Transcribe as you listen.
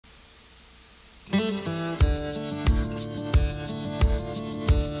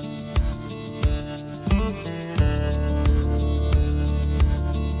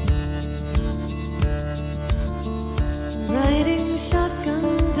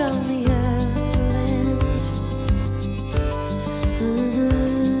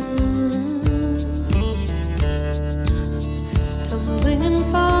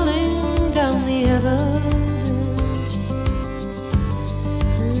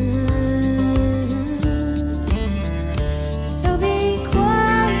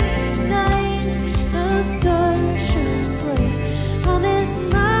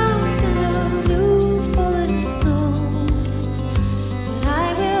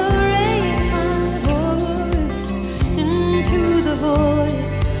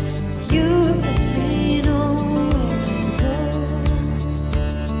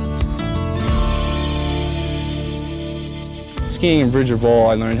skiing in Bridger Bowl,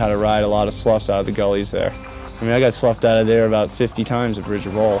 I learned how to ride a lot of sloughs out of the gullies there. I mean, I got sloughed out of there about 50 times at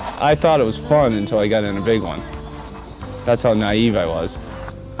Bridger Bowl. I thought it was fun until I got in a big one. That's how naive I was.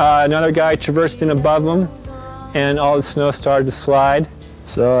 Another guy traversed in above him, and all the snow started to slide.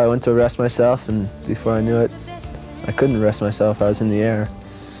 So I went to arrest myself, and before I knew it, I couldn't arrest myself. I was in the air.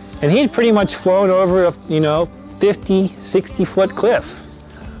 And he'd pretty much flown over a, 50, 60-foot cliff.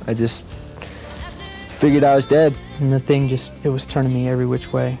 I just figured I was dead. And the thing it was turning me every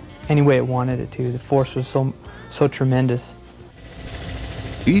which way, any way it wanted it to. The force was so tremendous.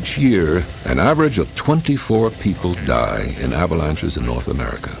 Each year, an average of 24 people die in avalanches in North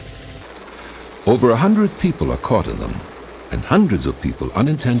America. Over 100 people are caught in them, and hundreds of people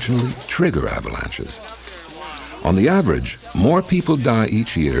unintentionally trigger avalanches. On the average, more people die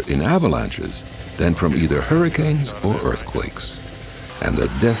each year in avalanches than from either hurricanes or earthquakes, and the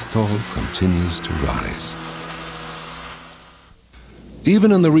death toll continues to rise.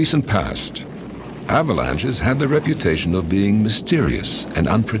 Even in the recent past, avalanches had the reputation of being mysterious and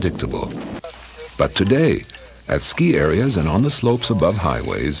unpredictable. But today, at ski areas and on the slopes above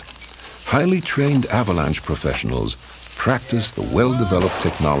highways, highly trained avalanche professionals practice the well-developed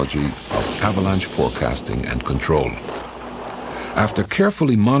technology of avalanche forecasting and control. After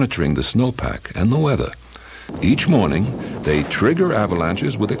carefully monitoring the snowpack and the weather, each morning they trigger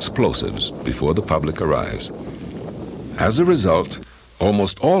avalanches with explosives before the public arrives. As a result,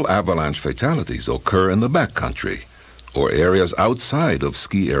 almost all avalanche fatalities occur in the backcountry, or areas outside of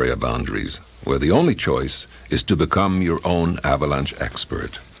ski area boundaries, where the only choice is to become your own avalanche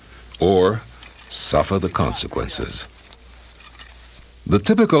expert, or suffer the consequences. The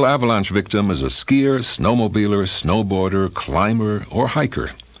typical avalanche victim is a skier, snowmobiler, snowboarder, climber, or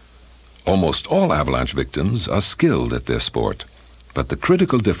hiker. Almost all avalanche victims are skilled at their sport, but the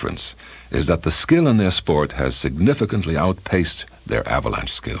critical difference is that the skill in their sport has significantly outpaced their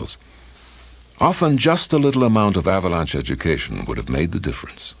avalanche skills. Often just a little amount of avalanche education would have made the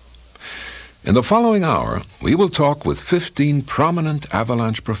difference. In the following hour, we will talk with 15 prominent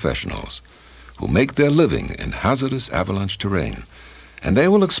avalanche professionals who make their living in hazardous avalanche terrain, and they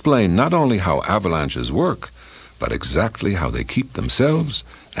will explain not only how avalanches work, but exactly how they keep themselves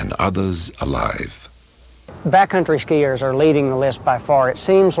and others alive. Backcountry skiers are leading the list by far. It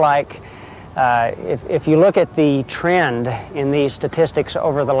seems like if you look at the trend in these statistics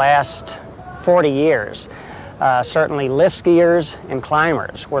over the last 40 years, certainly lift skiers and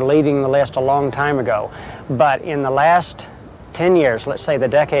climbers were leading the list a long time ago. But in the last 10 years, let's say the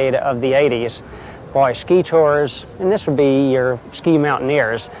decade of the 80s, boy, ski tours, and this would be your ski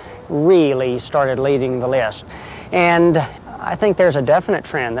mountaineers, really started leading the list. And I think there's a definite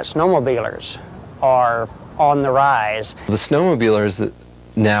trend that snowmobilers are on the rise. The snowmobilers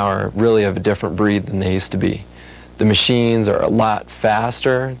now are really of a different breed than they used to be. The machines are a lot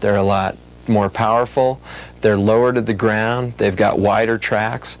faster, they're a lot more powerful, they're lower to the ground, they've got wider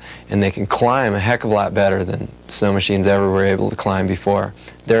tracks, and they can climb a heck of a lot better than snow machines ever were able to climb before.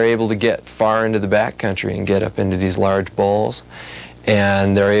 They're able to get far into the backcountry and get up into these large bowls,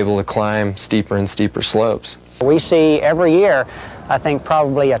 and they're able to climb steeper and steeper slopes. We see every year, I think,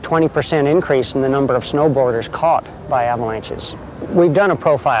 probably a 20% increase in the number of snowboarders caught by avalanches. We've done a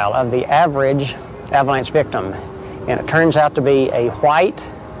profile of the average avalanche victim, and it turns out to be a white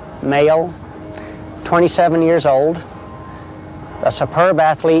male, 27 years old, a superb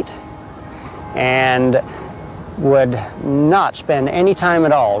athlete, and would not spend any time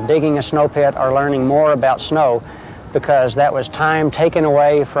at all digging a snow pit or learning more about snow, because that was time taken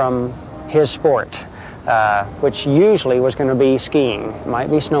away from his sport, which usually was going to be skiing, it might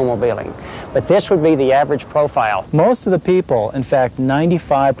be snowmobiling. But this would be the average profile. Most of the people, in fact,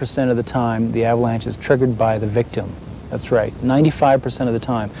 95% of the time, the avalanche is triggered by the victim. That's right, 95% of the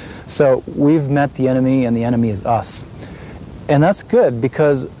time. So we've met the enemy, and the enemy is us. And that's good,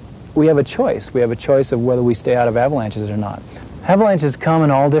 because we have a choice. We have a choice of whether we stay out of avalanches or not. Avalanches come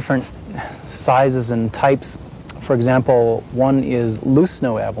in all different sizes and types. For example, one is loose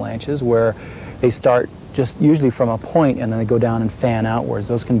snow avalanches, where they start just usually from a point and then they go down and fan outwards.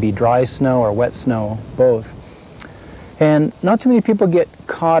 Those can be dry snow or wet snow, both. And not too many people get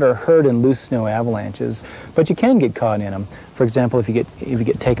caught or hurt in loose snow avalanches, but you can get caught in them. For example, if you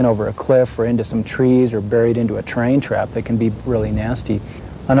get taken over a cliff or into some trees or buried into a train trap, they can be really nasty.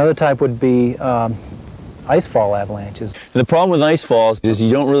 Another type would be icefall avalanches. The problem with icefalls is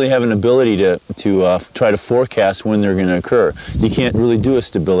you don't really have an ability to try to forecast when they're going to occur. You can't really do a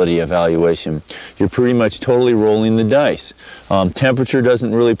stability evaluation. You're pretty much totally rolling the dice. Temperature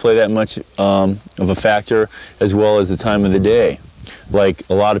doesn't really play that much of a factor, as well as the time of the day. like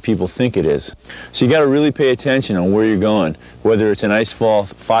a lot of people think it is. So you got to really pay attention on where you're going. Whether it's an ice fall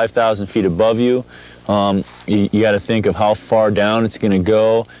 5,000 feet above you, you got to think of how far down it's going to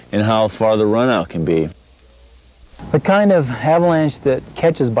go and how far the run out can be. The kind of avalanche that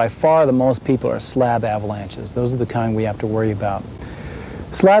catches by far the most people are slab avalanches. Those are the kind we have to worry about.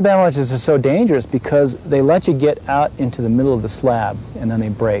 Slab avalanches are so dangerous because they let you get out into the middle of the slab and then they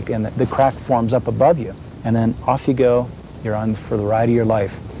break and the crack forms up above you. And then off you go, you're on for the ride of your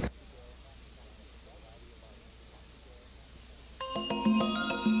life.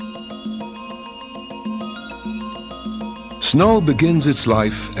 Snow begins its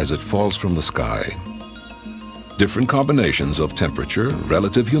life as it falls from the sky. Different combinations of temperature,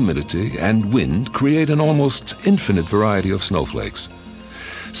 relative humidity, and wind create an almost infinite variety of snowflakes.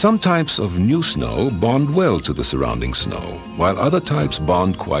 Some types of new snow bond well to the surrounding snow, while other types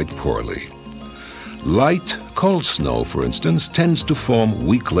bond quite poorly. Light, cold snow, for instance, tends to form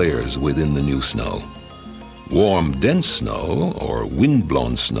weak layers within the new snow. Warm, dense snow, or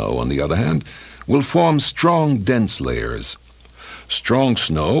wind-blown snow, on the other hand, will form strong, dense layers. Strong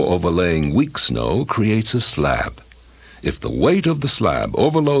snow overlaying weak snow creates a slab. If the weight of the slab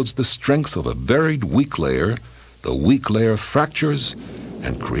overloads the strength of a buried weak layer, the weak layer fractures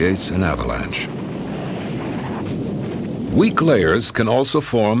and creates an avalanche. Weak layers can also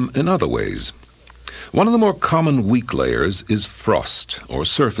form in other ways. One of the more common weak layers is frost, or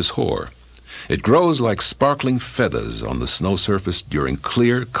surface hoar. It grows like sparkling feathers on the snow surface during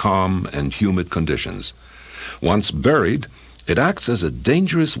clear, calm, and humid conditions. Once buried, it acts as a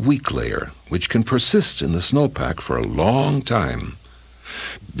dangerous weak layer, which can persist in the snowpack for a long time.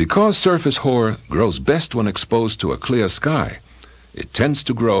 Because surface hoar grows best when exposed to a clear sky, it tends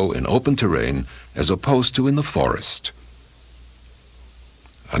to grow in open terrain as opposed to in the forest.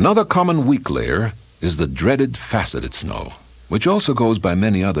 Another common weak layer is the dreaded faceted snow, which also goes by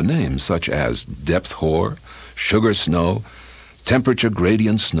many other names such as depth hoar, sugar snow, temperature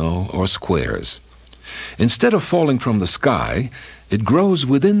gradient snow, or squares. Instead of falling from the sky, it grows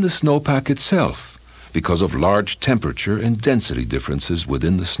within the snowpack itself because of large temperature and density differences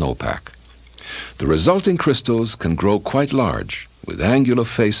within the snowpack. The resulting crystals can grow quite large, with angular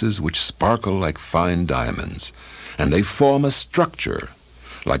faces which sparkle like fine diamonds, and they form a structure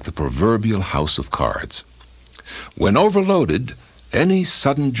like the proverbial house of cards. When overloaded, any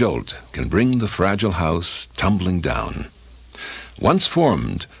sudden jolt can bring the fragile house tumbling down. Once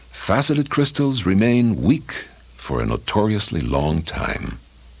formed, faceted crystals remain weak for a notoriously long time.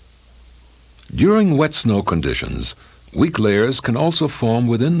 During wet snow conditions, weak layers can also form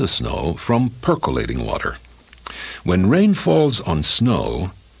within the snow from percolating water. When rain falls on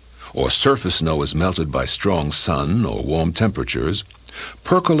snow, or surface snow is melted by strong sun or warm temperatures,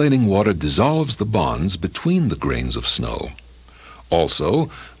 percolating water dissolves the bonds between the grains of snow. Also,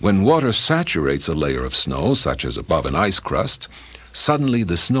 when water saturates a layer of snow, such as above an ice crust, suddenly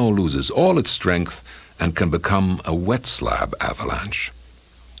the snow loses all its strength and can become a wet slab avalanche.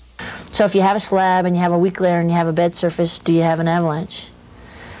 So if you have a slab and you have a weak layer and you have a bed surface, do you have an avalanche?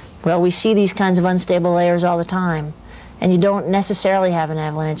 Well, we see these kinds of unstable layers all the time, and you don't necessarily have an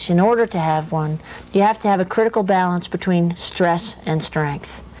avalanche. In order to have one, you have to have a critical balance between stress and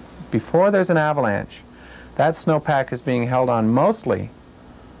strength. Before there's an avalanche, that snowpack is being held on mostly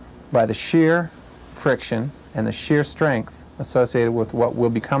by the shear friction and the shear strength associated with what will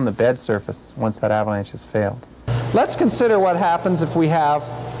become the bed surface once that avalanche has failed. Let's consider what happens if we have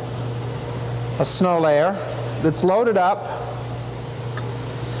a snow layer that's loaded up,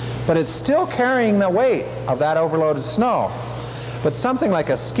 but it's still carrying the weight of that overloaded snow. But something like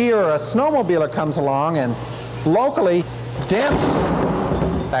a skier or a snowmobiler comes along and locally damages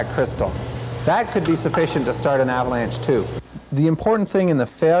that crystal. That could be sufficient to start an avalanche too. The important thing in the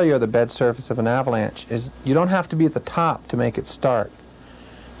failure of the bed surface of an avalanche is you don't have to be at the top to make it start.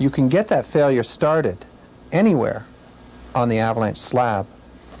 You can get that failure started anywhere on the avalanche slab,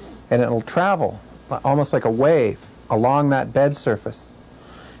 and it'll travel almost like a wave along that bed surface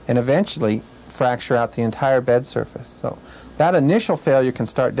and eventually fracture out the entire bed surface. So that initial failure can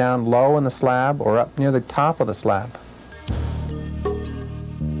start down low in the slab or up near the top of the slab.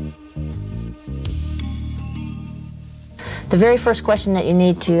 The very first question that you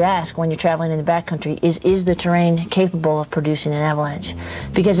need to ask when you're traveling in the backcountry is the terrain capable of producing an avalanche?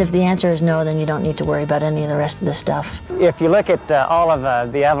 Because if the answer is no, then you don't need to worry about any of the rest of the stuff. If you look at all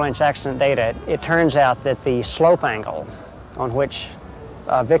of the avalanche accident data, it turns out that the slope angle on which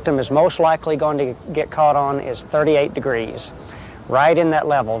a victim is most likely going to get caught on is 38 degrees, right in that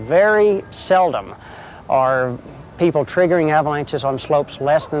level. Very seldom are people triggering avalanches on slopes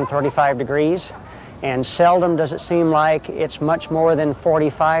less than 35 degrees. And seldom does it seem like it's much more than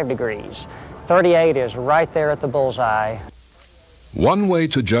 45 degrees. 38 is right there at the bullseye. One way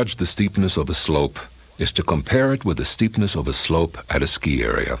to judge the steepness of a slope is to compare it with the steepness of a slope at a ski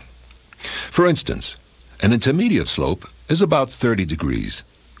area. For instance, an intermediate slope is about 30 degrees,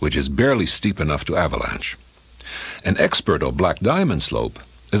 which is barely steep enough to avalanche. An expert or black diamond slope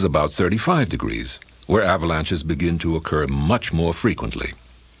is about 35 degrees, where avalanches begin to occur much more frequently.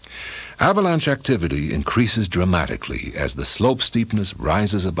 Avalanche activity increases dramatically as the slope steepness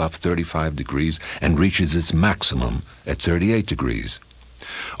rises above 35 degrees and reaches its maximum at 38 degrees.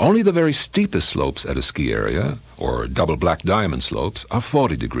 Only the very steepest slopes at a ski area, or double black diamond slopes, are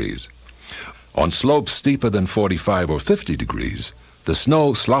 40 degrees. On slopes steeper than 45 or 50 degrees, the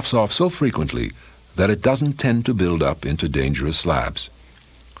snow sloughs off so frequently that it doesn't tend to build up into dangerous slabs.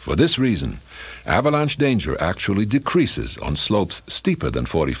 For this reason, avalanche danger actually decreases on slopes steeper than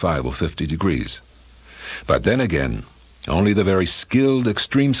 45 or 50 degrees. But then again, only the very skilled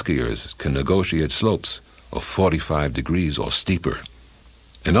extreme skiers can negotiate slopes of 45 degrees or steeper.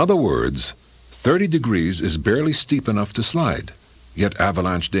 In other words, 30 degrees is barely steep enough to slide, yet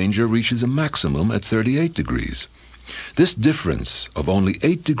avalanche danger reaches a maximum at 38 degrees. This difference of only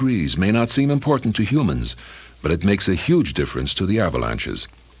 8 degrees may not seem important to humans, but it makes a huge difference to the avalanches.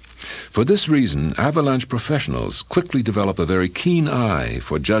 For this reason, avalanche professionals quickly develop a very keen eye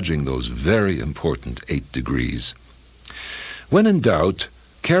for judging those very important 8 degrees. When in doubt,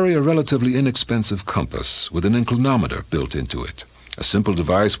 carry a relatively inexpensive compass with an inclinometer built into it, a simple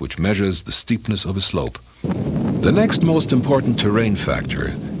device which measures the steepness of a slope. The next most important terrain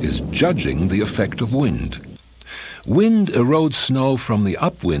factor is judging the effect of wind. Wind erodes snow from the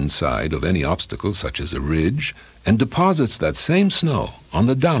upwind side of any obstacle, such as a ridge, and deposits that same snow on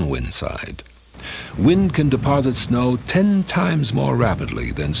the downwind side. Wind can deposit snow 10 times more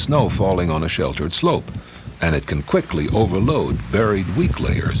rapidly than snow falling on a sheltered slope, and it can quickly overload buried weak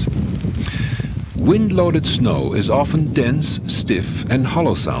layers. Wind-loaded snow is often dense, stiff, and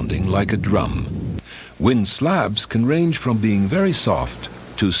hollow-sounding like a drum. Wind slabs can range from being very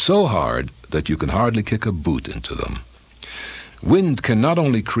soft to so hard that you can hardly kick a boot into them. Wind can not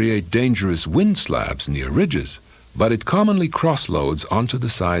only create dangerous wind slabs near ridges, but it commonly cross-loads onto the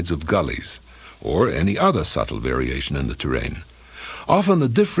sides of gullies, or any other subtle variation in the terrain. Often the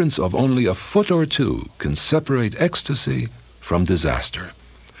difference of only a foot or two can separate ecstasy from disaster.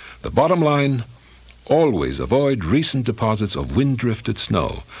 The bottom line, always avoid recent deposits of wind-drifted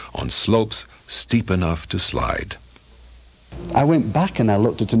snow on slopes steep enough to slide. I went back and I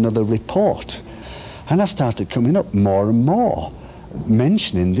looked at another report, and I started coming up more and more,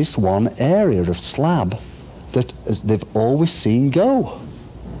 mentioning this one area of slab that they've always seen go.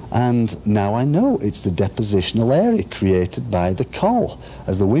 And now I know it's the depositional area created by the col.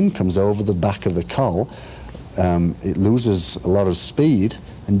 As the wind comes over the back of the col, it loses a lot of speed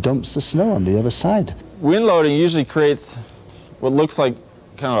and dumps the snow on the other side. Wind loading usually creates what looks like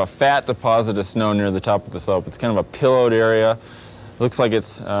kind of a fat deposit of snow near the top of the slope. It's kind of a pillowed area. Looks like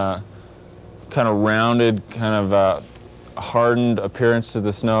it's kind of rounded, kind of hardened appearance to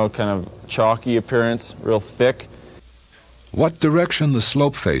the snow, kind of chalky appearance, real thick. What direction the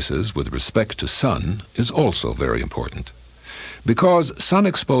slope faces with respect to sun is also very important. Because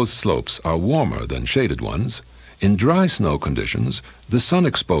sun-exposed slopes are warmer than shaded ones, in dry snow conditions, the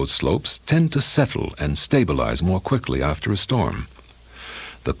sun-exposed slopes tend to settle and stabilize more quickly after a storm.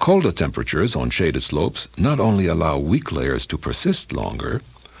 The colder temperatures on shaded slopes not only allow weak layers to persist longer,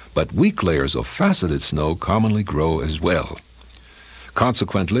 but weak layers of faceted snow commonly grow as well.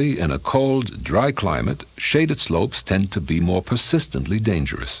 Consequently, in a cold, dry climate, shaded slopes tend to be more persistently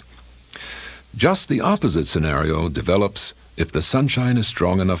dangerous. Just the opposite scenario develops if the sunshine is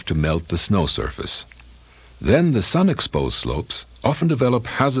strong enough to melt the snow surface. Then the sun-exposed slopes often develop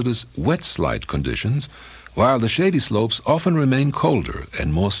hazardous wet slide conditions, while the shady slopes often remain colder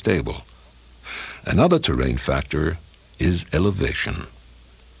and more stable. Another terrain factor is elevation.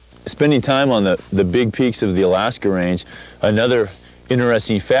 Spending time on the big peaks of the Alaska range, another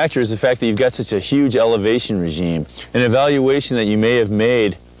interesting factor is the fact that you've got such a huge elevation regime. An evaluation that you may have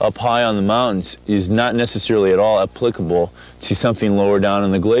made up high on the mountains is not necessarily at all applicable to something lower down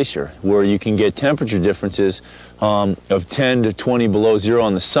in the glacier, where you can get temperature differences of 10 to 20 below zero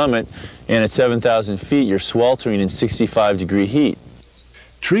on the summit, and at 7,000 feet you're sweltering in 65-degree heat.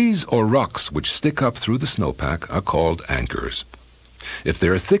 Trees or rocks which stick up through the snowpack are called anchors. If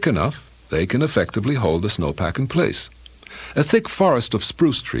they're thick enough, they can effectively hold the snowpack in place. A thick forest of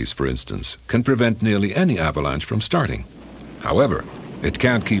spruce trees, for instance, can prevent nearly any avalanche from starting. However, it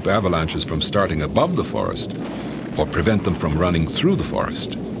can't keep avalanches from starting above the forest or prevent them from running through the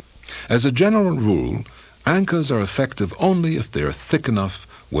forest. As a general rule, anchors are effective only if they are thick enough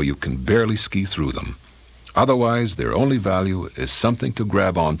where you can barely ski through them. Otherwise, their only value is something to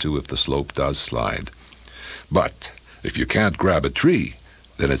grab onto if the slope does slide. But if you can't grab a tree,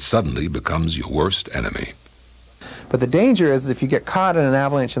 then it suddenly becomes your worst enemy. But the danger is if you get caught in an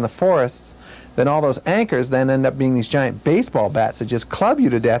avalanche in the forests, then all those anchors then end up being these giant baseball bats that just club you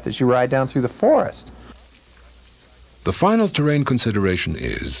to death as you ride down through the forest. The final terrain consideration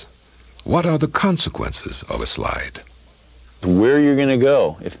is, what are the consequences of a slide? Where you're going to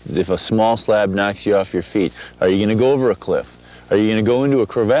go if a small slab knocks you off your feet. Are you going to go over a cliff? Are you going to go into a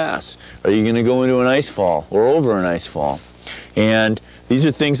crevasse? Are you going to go into an ice fall or over an ice fall? And these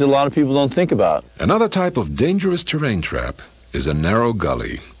are things that a lot of people don't think about. Another type of dangerous terrain trap is a narrow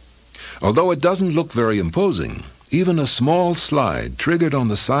gully. Although it doesn't look very imposing, even a small slide triggered on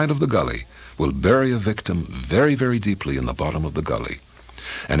the side of the gully will bury a victim very, very deeply in the bottom of the gully.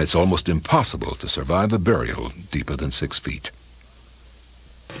 And it's almost impossible to survive a burial deeper than 6 feet.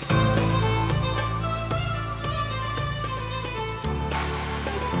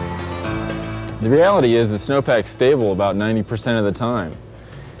 The reality is the snowpack's stable about 90% of the time.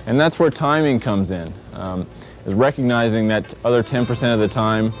 And that's where timing comes in, is recognizing that other 10% of the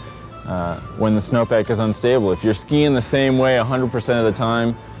time when the snowpack is unstable. If you're skiing the same way 100% of the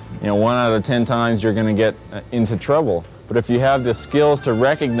time, 1 out of 10 times you're going to get into trouble. But if you have the skills to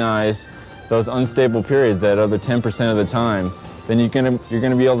recognize those unstable periods, that other 10% of the time, then you're going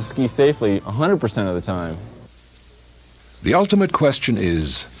to be able to ski safely 100% of the time. The ultimate question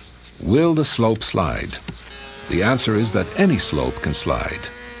is, will the slope slide? The answer is that any slope can slide.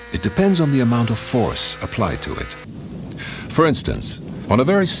 It depends on the amount of force applied to it. For instance, on a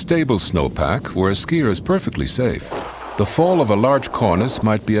very stable snowpack where a skier is perfectly safe, the fall of a large cornice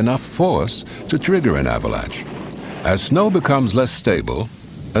might be enough force to trigger an avalanche. As snow becomes less stable,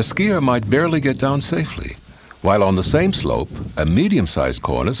 a skier might barely get down safely, while on the same slope, a medium-sized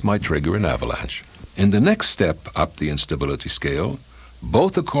cornice might trigger an avalanche. In the next step up the instability scale,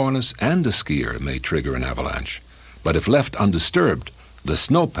 both a cornice and a skier may trigger an avalanche, but if left undisturbed, the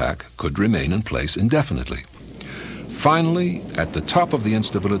snowpack could remain in place indefinitely. Finally, at the top of the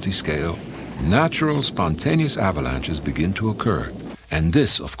instability scale, natural spontaneous avalanches begin to occur, and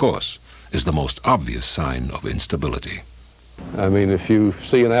this, of course, is the most obvious sign of instability. I mean, if you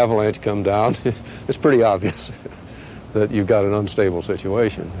see an avalanche come down, it's pretty obvious that you've got an unstable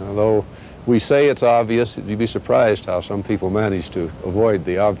situation. Although we say it's obvious, you'd be surprised how some people manage to avoid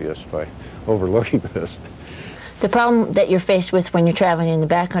the obvious by overlooking this. The problem that you're faced with when you're traveling in the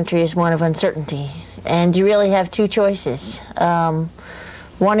backcountry is one of uncertainty. And you really have two choices.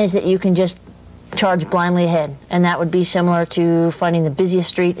 One is that you can just charge blindly ahead, and that would be similar to finding the busiest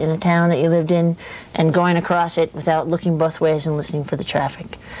street in a town that you lived in and going across it without looking both ways and listening for the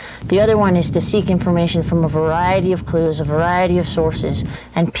traffic. The other one is to seek information from a variety of clues, a variety of sources,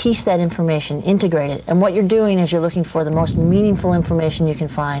 and piece that information, integrate it. And what you're doing is you're looking for the most meaningful information you can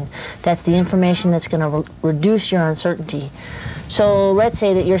find. That's the information that's going to reduce your uncertainty. So let's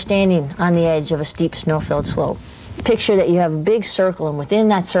say that you're standing on the edge of a steep snow-filled slope. Picture that you have a big circle, and within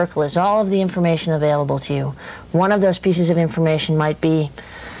that circle is all of the information available to you. One of those pieces of information might be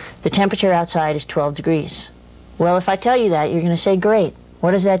the temperature outside is 12 degrees. Well, if I tell you that, you're going to say, great.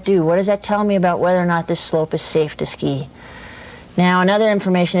 What does that do? What does that tell me about whether or not this slope is safe to ski? Now, another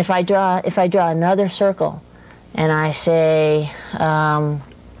information, if I draw another circle and I say,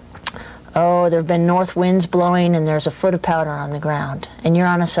 oh, there have been north winds blowing and there's a foot of powder on the ground, and you're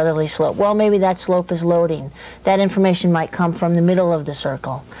on a southerly slope. Well, maybe that slope is loading. That information might come from the middle of the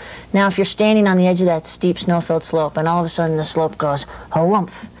circle. Now, if you're standing on the edge of that steep snow-filled slope and all of a sudden the slope goes,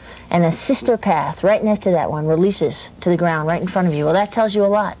 harumph, and a sister path right next to that one releases to the ground right in front of you, well, that tells you a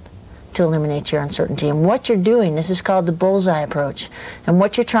lot to eliminate your uncertainty. And what you're doing, this is called the bullseye approach, and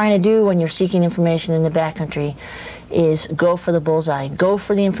what you're trying to do when you're seeking information in the backcountry is go for the bullseye. Go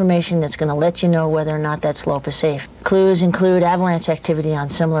for the information that's going to let you know whether or not that slope is safe. Clues include avalanche activity on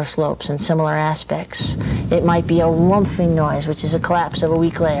similar slopes and similar aspects. It might be a rumphing noise, which is a collapse of a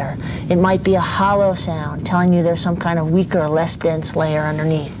weak layer. It might be a hollow sound telling you there's some kind of weaker, less dense layer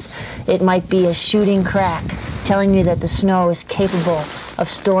underneath. It might be a shooting crack telling you that the snow is capable of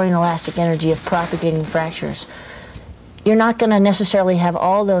storing elastic energy, of propagating fractures. You're not going to necessarily have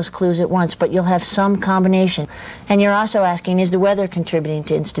all those clues at once, but you'll have some combination. And you're also asking, is the weather contributing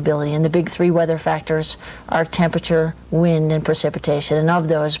to instability? And the big three weather factors are temperature, wind, and precipitation. And of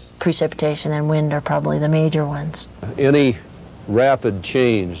those, precipitation and wind are probably the major ones. Any rapid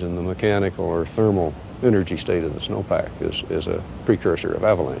change in the mechanical or thermal energy state of the snowpack is a precursor of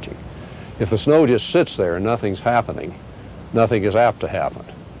avalanching. If the snow just sits there and nothing's happening, nothing is apt to happen.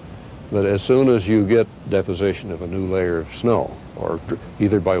 But as soon as you get deposition of a new layer of snow, or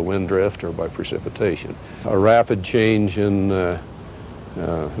either by wind drift or by precipitation, a rapid change in the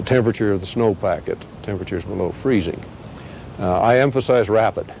temperature of the snow packet, temperatures below freezing. I emphasize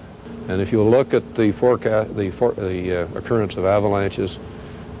rapid. And if you look at the forecast, the occurrence of avalanches,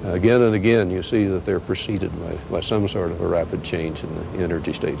 again and again you see that they're preceded by some sort of a rapid change in the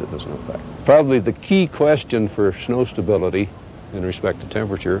energy state of the snowpack. Probably the key question for snow stability in respect to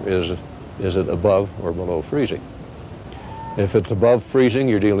temperature is it above or below freezing? If it's above freezing,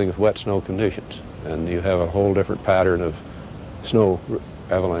 you're dealing with wet snow conditions, and you have a whole different pattern of snow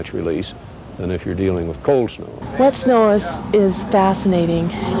avalanche release than if you're dealing with cold snow. Wet snow is fascinating.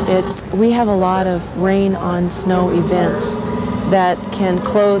 We have a lot of rain on snow events that can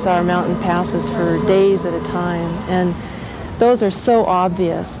close our mountain passes for days at a time, and those are so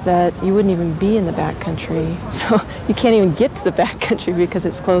obvious that you wouldn't even be in the backcountry. So you can't even get to the backcountry because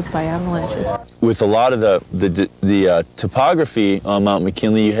it's closed by avalanches. With a lot of the topography on Mount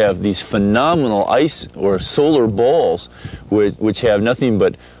McKinley, you have these phenomenal ice or solar bowls which have nothing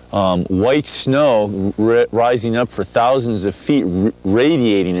but white snow rising up for thousands of feet,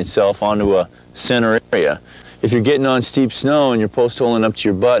 radiating itself onto a center area. If you're getting on steep snow and you're post-holing up to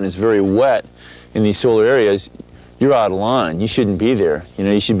your butt and it's very wet in these solar areas, you're out of line. You shouldn't be there. You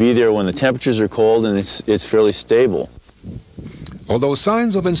know, you should be there when the temperatures are cold and it's fairly stable. Although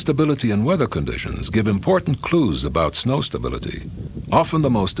signs of instability in weather conditions give important clues about snow stability, often the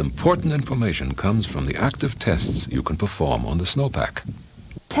most important information comes from the active tests you can perform on the snowpack.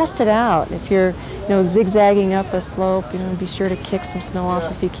 Test it out. If you're, zigzagging up a slope, be sure to kick some snow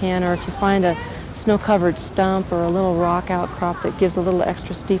off if you can, or if you find a snow-covered stump or a little rock outcrop that gives a little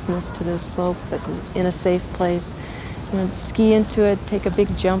extra steepness to the slope that's in a safe place, ski into it, take a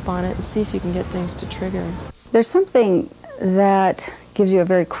big jump on it, and see if you can get things to trigger. There's something that gives you a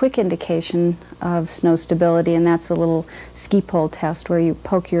very quick indication of snow stability, and that's a little ski pole test where you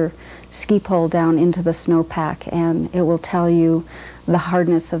poke your ski pole down into the snowpack and it will tell you the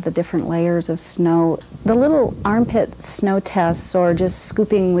hardness of the different layers of snow. The little armpit snow tests, or just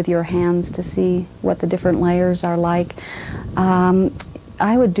scooping with your hands to see what the different layers are like,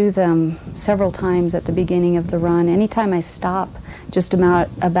 I would do them several times at the beginning of the run. Anytime I stop, just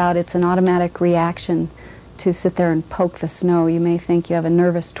about it's an automatic reaction to sit there and poke the snow. You may think you have a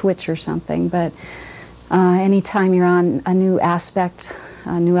nervous twitch or something, but anytime you're on a new aspect,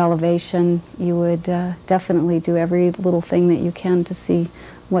 a new elevation, you would definitely do every little thing that you can to see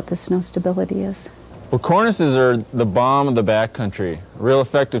what the snow stability is. Well, cornices are the bomb of the backcountry. A real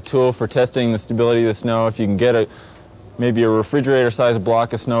effective tool for testing the stability of the snow. If you can get maybe a refrigerator-sized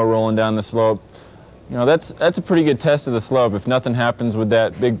block of snow rolling down the slope, that's a pretty good test of the slope. If nothing happens with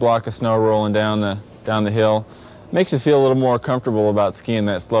that big block of snow rolling down the hill, it makes you feel a little more comfortable about skiing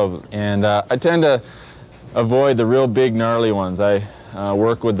that slope. And I tend to avoid the real big gnarly ones. I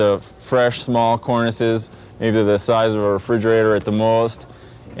work with the fresh, small cornices, maybe the size of a refrigerator at the most,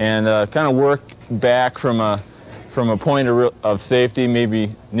 and kind of work back from a point of safety,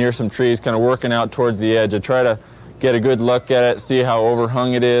 maybe near some trees, kind of working out towards the edge. I try to get a good look at it, see how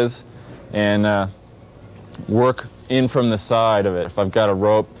overhung it is, and work in from the side of it. If I've got a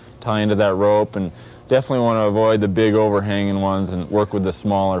rope, tie into that rope, and definitely want to avoid the big overhanging ones and work with the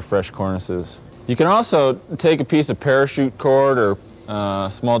smaller, fresh cornices. You can also take a piece of parachute cord or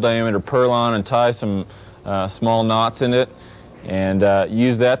small diameter purlon and tie some small knots in it and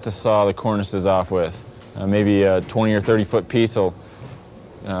use that to saw the cornices off with. Maybe a 20 or 30 foot piece will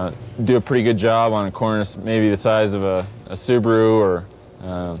do a pretty good job on a cornice maybe the size of a Subaru or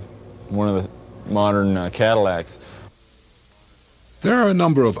one of the modern Cadillacs. There are a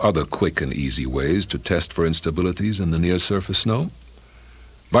number of other quick and easy ways to test for instabilities in the near-surface snow.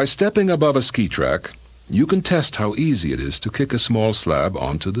 By stepping above a ski track, you can test how easy it is to kick a small slab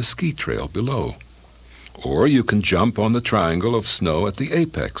onto the ski trail below. Or you can jump on the triangle of snow at the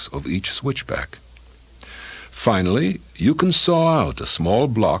apex of each switchback. Finally, you can saw out a small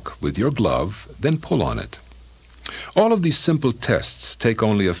block with your glove, then pull on it. All of these simple tests take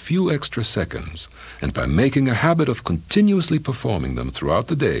only a few extra seconds, and by making a habit of continuously performing them throughout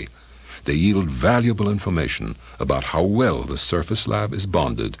the day, they yield valuable information about how well the surface slab is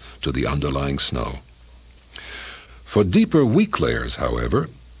bonded to the underlying snow. For deeper, weak layers, however,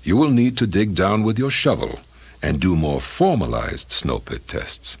 you will need to dig down with your shovel and do more formalized snow pit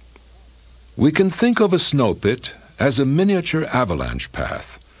tests. We can think of a snow pit as a miniature avalanche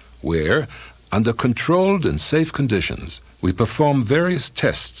path where, under controlled and safe conditions, we perform various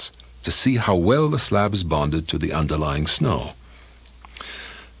tests to see how well the slab is bonded to the underlying snow.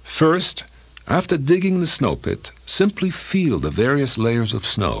 First, after digging the snow pit, simply feel the various layers of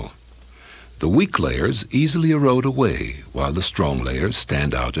snow The weak layers easily erode away, while the strong layers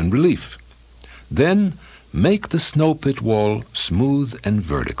stand out in relief. Then, make the snow pit wall smooth and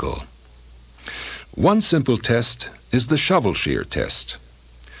vertical. One simple test is the shovel shear test.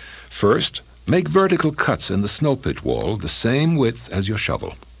 First, make vertical cuts in the snow pit wall the same width as your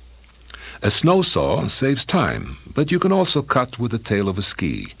shovel. A snow saw saves time, but you can also cut with the tail of a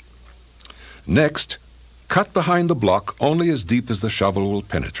ski. Next, cut behind the block only as deep as the shovel will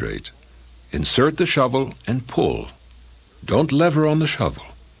penetrate. Insert the shovel and pull. Don't lever on the shovel,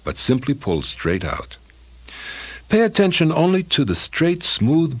 but simply pull straight out. Pay attention only to the straight,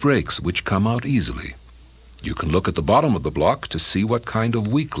 smooth breaks which come out easily. You can look at the bottom of the block to see what kind of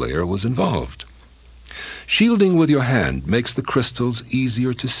weak layer was involved. Shielding with your hand makes the crystals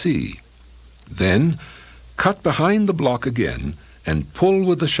easier to see. Then, cut behind the block again and pull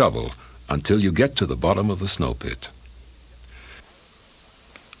with the shovel until you get to the bottom of the snow pit.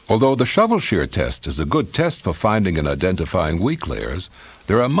 Although the shovel shear test is a good test for finding and identifying weak layers,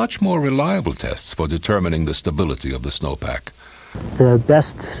 there are much more reliable tests for determining the stability of the snowpack. The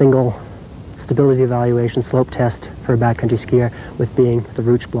best single stability evaluation slope test for a backcountry skier with being the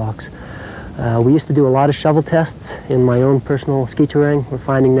Rooch blocks. We used to do a lot of shovel tests in my own personal ski touring. We're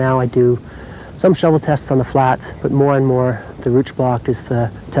finding now I do some shovel tests on the flats, but more and more the Rooch block is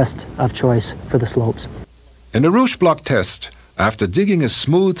the test of choice for the slopes. In a Rooch block test, after digging a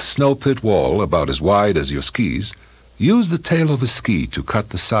smooth snow pit wall about as wide as your skis, use the tail of a ski to cut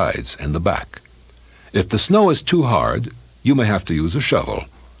the sides and the back. If the snow is too hard, you may have to use a shovel.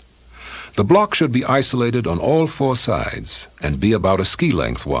 The block should be isolated on all four sides and be about a ski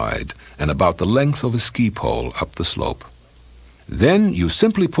length wide and about the length of a ski pole up the slope. Then you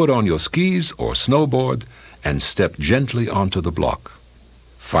simply put on your skis or snowboard and step gently onto the block.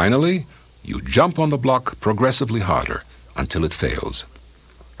 Finally, you jump on the block progressively harder until it fails.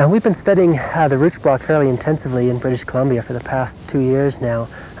 We've been studying the Rooch block fairly intensively in British Columbia for the past 2 years now,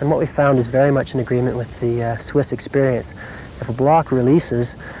 and what we found is very much in agreement with the Swiss experience. If a block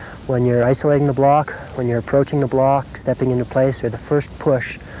releases, when you're isolating the block, when you're approaching the block, stepping into place, or the first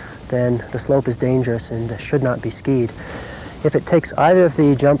push, then the slope is dangerous and should not be skied. If it takes either of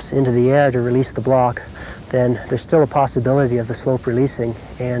the jumps into the air to release the block, then there's still a possibility of the slope releasing,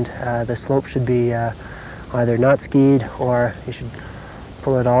 and the slope should be either not skied, or you should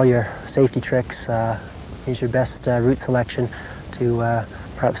pull out all your safety tricks, use your best route selection to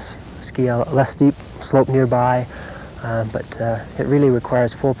perhaps ski a less steep slope nearby, but it really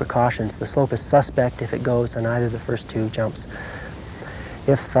requires full precautions. The slope is suspect if it goes on either of the first two jumps.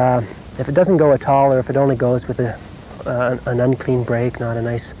 If it doesn't go at all, or if it only goes with an unclean break, not a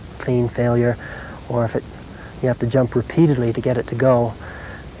nice clean failure, or if you have to jump repeatedly to get it to go,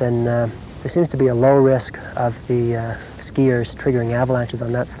 then there seems to be a low risk of the skiers triggering avalanches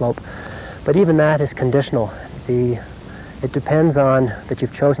on that slope. But even that is conditional. It depends on that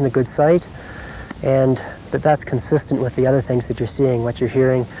you've chosen a good site, and that's consistent with the other things that you're seeing, what you're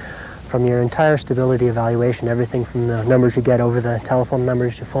hearing from your entire stability evaluation, everything from the numbers you get over the telephone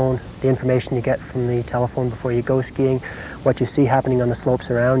numbers, your phone, the information you get from the telephone before you go skiing, what you see happening on the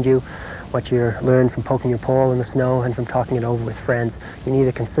slopes around you, what you learn from poking your pole in the snow and from talking it over with friends. You need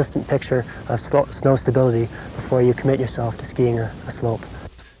a consistent picture of snow stability before you commit yourself to skiing a slope.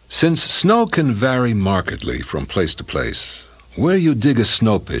 Since snow can vary markedly from place to place, where you dig a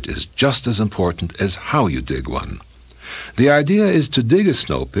snow pit is just as important as how you dig one. The idea is to dig a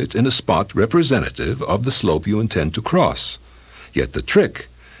snow pit in a spot representative of the slope you intend to cross. Yet the trick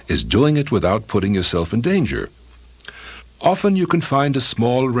is doing it without putting yourself in danger. Often you can find a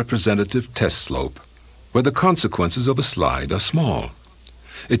small representative test slope where the consequences of a slide are small.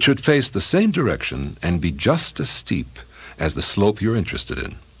 It should face the same direction and be just as steep as the slope you're interested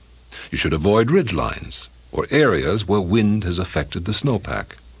in. You should avoid ridge lines or areas where wind has affected the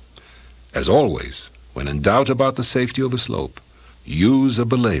snowpack. As always, when in doubt about the safety of a slope, use a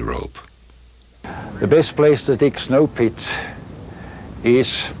belay rope. The best place to dig snow pits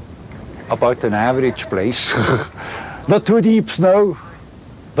is about an average place. Not too deep snow,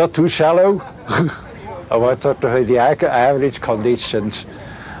 not too shallow, about sort of the average conditions,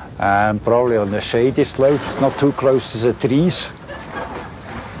 and probably on the shady slopes, not too close to the trees,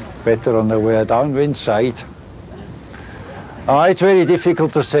 better on the downwind side. It's very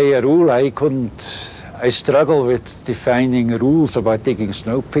difficult to say a rule. I struggle with defining rules about digging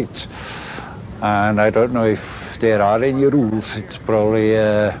snow pits, and I don't know if there are any rules. It's probably,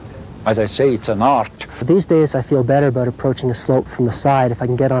 as I say, it's an art. These days I feel better about approaching a slope from the side. If I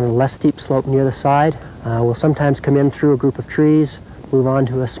can get on a less steep slope near the side, we'll sometimes come in through a group of trees, move on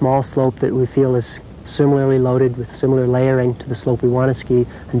to a small slope that we feel is similarly loaded with similar layering to the slope we want to ski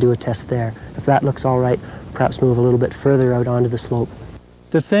and do a test there. If that looks all right, perhaps move a little bit further out onto the slope.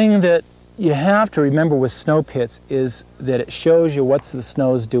 The thing that you have to remember with snow pits is that it shows you what the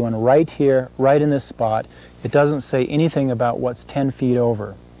snow's doing right here, right in this spot. It doesn't say anything about what's 10 feet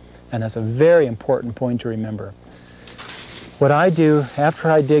over. And that's a very important point to remember. What I do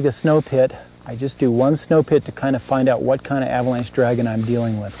after I dig a snow pit, I just do one snow pit to kind of find out what kind of avalanche dragon I'm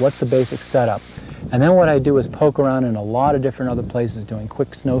dealing with. What's the basic setup? And then what I do is poke around in a lot of different other places doing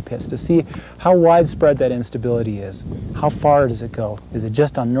quick snow pits to see how widespread that instability is. How far does it go? Is it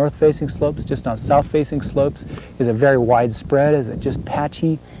just on north-facing slopes, just on south-facing slopes? Is it very widespread? Is it just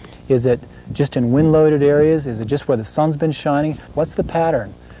patchy? Is it just in wind-loaded areas? Is it just where the sun's been shining? What's the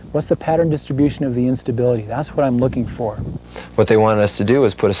pattern? What's the pattern distribution of the instability? That's what I'm looking for. What they wanted us to do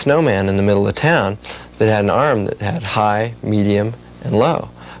was put a snowman in the middle of town that had an arm that had high, medium, and low.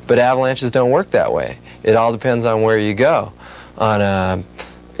 But avalanches don't work that way. It all depends on where you go. On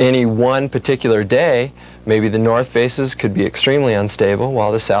any one particular day, maybe the north faces could be extremely unstable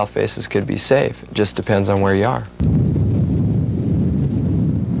while the south faces could be safe. It just depends on where you are.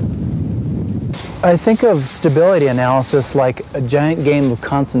 I think of stability analysis like a giant game of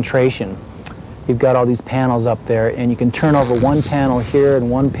concentration. You've got all these panels up there, and you can turn over one panel here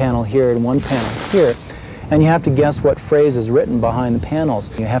and one panel here and one panel here, and you have to guess what phrase is written behind the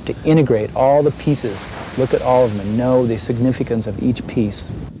panels. You have to integrate all the pieces, look at all of them, and know the significance of each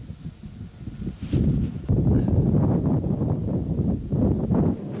piece.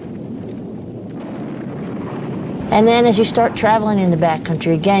 And then as you start traveling in the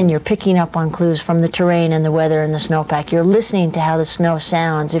backcountry, again, you're picking up on clues from the terrain and the weather and the snowpack. You're listening to how the snow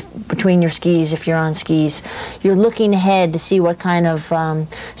sounds between your skis, if you're on skis. You're looking ahead to see what kind of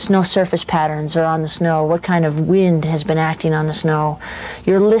snow surface patterns are on the snow, what kind of wind has been acting on the snow.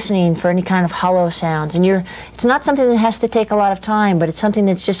 You're listening for any kind of hollow sounds. And it's not something that has to take a lot of time, but it's something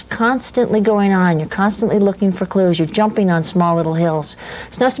that's just constantly going on. You're constantly looking for clues. You're jumping on small little hills.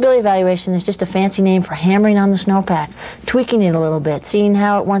 Snow stability evaluation is just a fancy name for hammering on the snowpack, tweaking it a little bit, seeing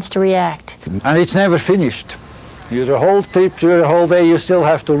how it wants to react. And it's never finished. You're the whole trip, during the whole day, you still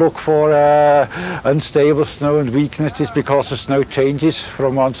have to look for unstable snow and weaknesses because the snow changes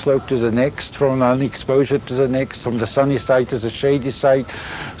from one slope to the next, from one exposure to the next, from the sunny side to the shady side.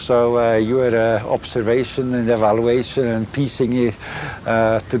 So your observation and evaluation and piecing it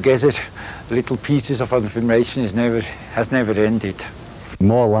together, little pieces of information has never ended.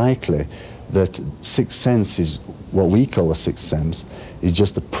 More likely that sixth sense is what we call a sixth sense, is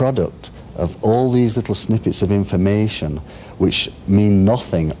just a product of all these little snippets of information which mean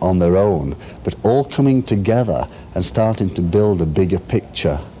nothing on their own, but all coming together and starting to build a bigger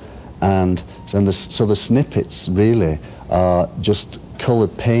picture. And so the snippets really are just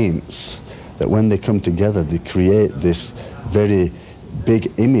colored paints that when they come together they create this very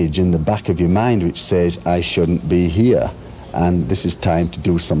big image in the back of your mind which says, I shouldn't be here, and this is time to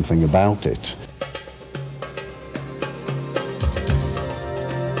do something about it.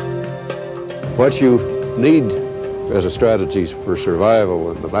 What you need as a strategy for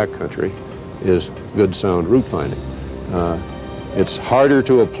survival in the backcountry is good, sound route finding. It's harder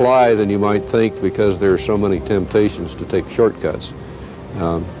to apply than you might think because there are so many temptations to take shortcuts.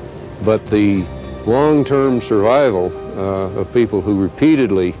 But the long-term survival of people who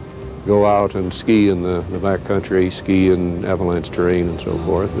repeatedly go out and ski in the backcountry, ski in avalanche terrain and so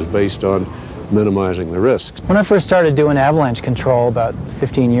forth, is based on minimizing the risks. When I first started doing avalanche control about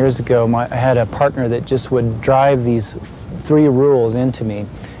 15 years ago, I had a partner that just would drive these 3 rules into me,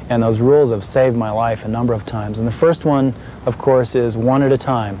 and those rules have saved my life a number of times. And the first one, of course, is one at a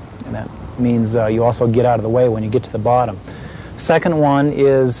time, and that means you also get out of the way when you get to the bottom. Second one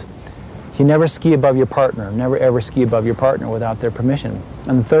is you never ski above your partner, never ever ski above your partner without their permission.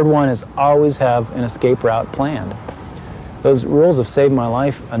 And the third one is always have an escape route planned. Those rules have saved my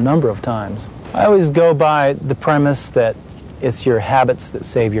life a number of times. I always go by the premise that it's your habits that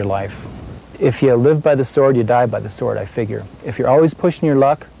save your life. If you live by the sword, you die by the sword, I figure. If you're always pushing your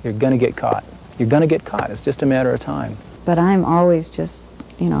luck, you're going to get caught. You're going to get caught. It's just a matter of time. But I'm always just,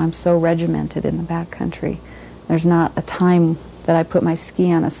 I'm so regimented in the backcountry. There's not a time that I put my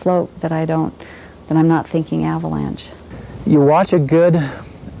ski on a slope that I'm not thinking avalanche. You watch a good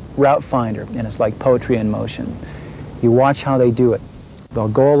route finder, and it's like poetry in motion. You watch how they do it. They'll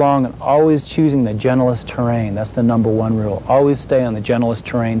go along and always choosing the gentlest terrain. That's the #1 rule. Always stay on the gentlest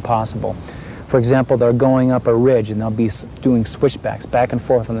terrain possible. For example, they're going up a ridge and they'll be doing switchbacks back and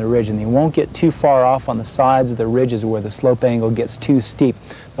forth on the ridge, and they won't get too far off on the sides of the ridges where the slope angle gets too steep.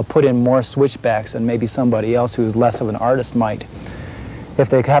 They'll put in more switchbacks than maybe somebody else who's less of an artist might. If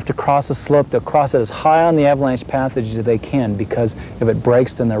they have to cross a slope, they'll cross it as high on the avalanche path as they can, because if it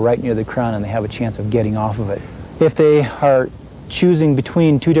breaks, then they're right near the crown and they have a chance of getting off of it. If they are choosing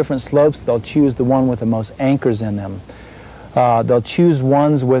between two different slopes, they'll choose the one with the most anchors in them. They'll choose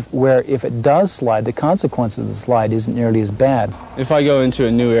ones where if it does slide, the consequence of the slide isn't nearly as bad. If I go into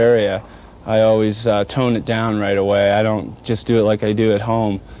a new area, I always tone it down right away. I don't just do it like I do at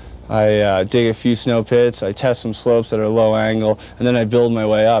home. I dig a few snow pits, I test some slopes that are low angle, and then I build my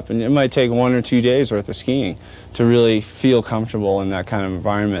way up. And it might take 1 or 2 days worth of skiing to really feel comfortable in that kind of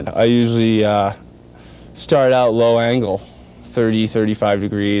environment. I usually start out low angle, 30, 35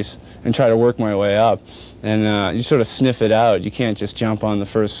 degrees, and try to work my way up. And you sort of sniff it out. You can't just jump on the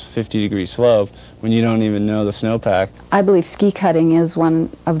first 50-degree slope when you don't even know the snowpack. I believe ski cutting is one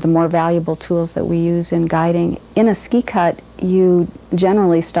of the more valuable tools that we use in guiding. In a ski cut, you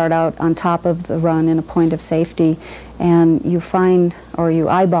generally start out on top of the run in a point of safety, and you find or you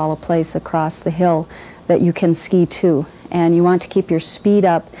eyeball a place across the hill that you can ski to. And you want to keep your speed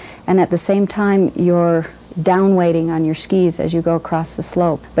up, and at the same time you're down weighting on your skis as you go across the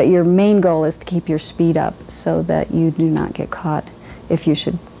slope. But your main goal is to keep your speed up so that you do not get caught if you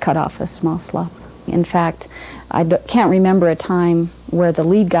should cut off a small slope. In fact, I can't remember a time where the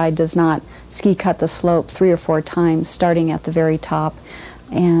lead guide does not ski cut the slope 3 or 4 times, starting at the very top.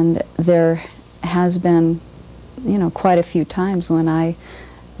 And there has been, you know, quite a few times when I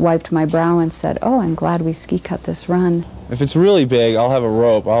wiped my brow and said, "Oh, I'm glad we ski cut this run." If it's really big, I'll have a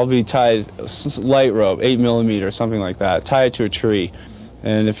rope. I'll be tied, light rope, 8 millimeter, something like that. Tie it to a tree.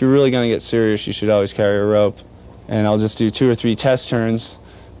 And if you're really going to get serious, you should always carry a rope. And I'll just do 2 or 3 test turns,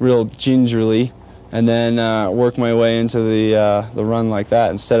 real gingerly, and then work my way into the run like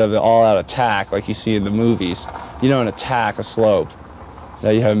that, instead of the all-out attack like you see in the movies. You don't attack a slope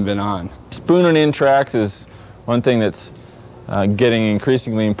that you haven't been on. Spooning in tracks is one thing that's getting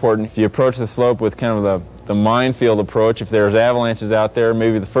increasingly important. If you approach the slope with kind of the minefield approach, if there's avalanches out there,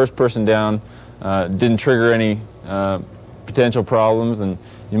 maybe the first person down didn't trigger any potential problems, and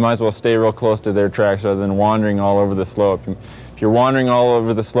you might as well stay real close to their tracks rather than wandering all over the slope. If you're wandering all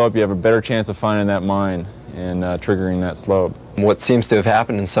over the slope, you have a better chance of finding that mine and triggering that slope. What seems to have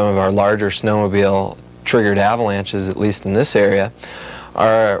happened in some of our larger snowmobile triggered avalanches, at least in this area,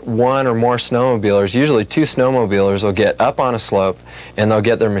 are 1 or more snowmobilers, usually 2 snowmobilers, will get up on a slope and they'll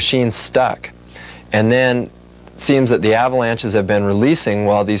get their machines stuck. And then it seems that the avalanches have been releasing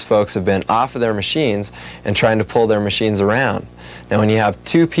while these folks have been off of their machines and trying to pull their machines around. Now when you have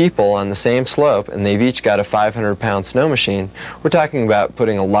 2 people on the same slope and they've each got a 500-pound snow machine, we're talking about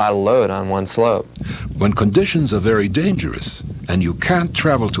putting a lot of load on one slope. When conditions are very dangerous and you can't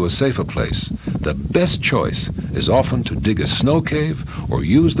travel to a safer place, the best choice is often to dig a snow cave or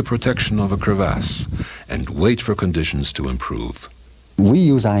use the protection of a crevasse and wait for conditions to improve. We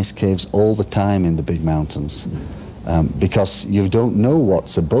use ice caves all the time in the big mountains because you don't know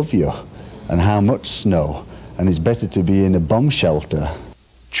what's above you and how much snow, and it's better to be in a bomb shelter.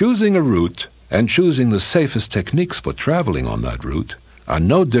 Choosing a route and choosing the safest techniques for traveling on that route are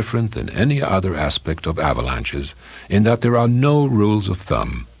no different than any other aspect of avalanches in that there are no rules of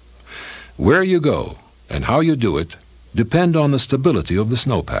thumb. Where you go and how you do it depend on the stability of the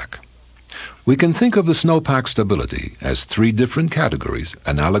snowpack. We can think of the snowpack stability as 3 different categories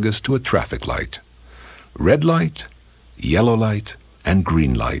analogous to a traffic light: red light, yellow light, and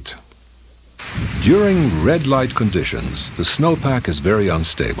green light. During red light conditions, the snowpack is very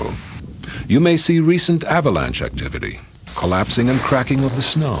unstable. You may see recent avalanche activity, collapsing and cracking of the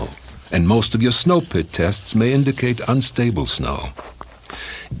snow, and most of your snow pit tests may indicate unstable snow.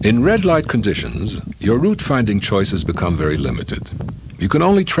 In red light conditions, your route finding choices become very limited. You can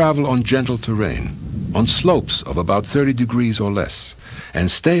only travel on gentle terrain, on slopes of about 30 degrees or less, and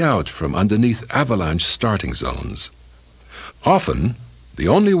stay out from underneath avalanche starting zones. Often, the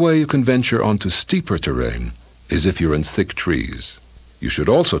only way you can venture onto steeper terrain is if you're in thick trees. You should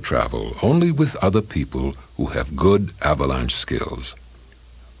also travel only with other people who have good avalanche skills.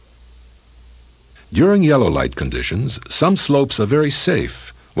 During yellow light conditions, some slopes are very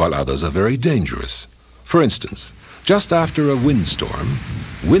safe, while others are very dangerous. For instance, just after a windstorm,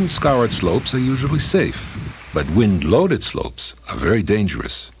 wind-scoured slopes are usually safe, but wind-loaded slopes are very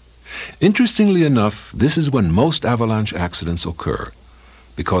dangerous. Interestingly enough, this is when most avalanche accidents occur,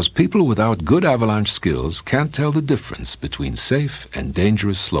 because people without good avalanche skills can't tell the difference between safe and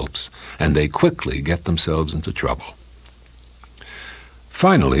dangerous slopes, and they quickly get themselves into trouble.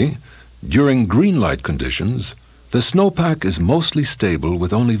 Finally, during green light conditions, the snowpack is mostly stable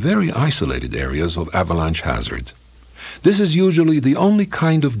with only very isolated areas of avalanche hazard. This is usually the only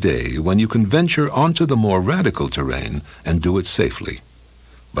kind of day when you can venture onto the more radical terrain and do it safely.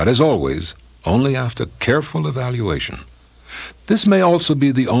 but as always, only after careful evaluation. This may also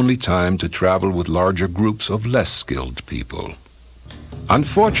be the only time to travel with larger groups of less skilled people.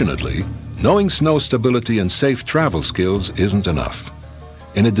 Unfortunately, knowing snow stability and safe travel skills isn't enough.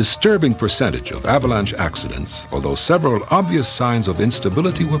 In a disturbing percentage of avalanche accidents, although several obvious signs of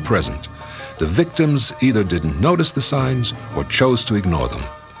instability were present, the victims either didn't notice the signs or chose to ignore them.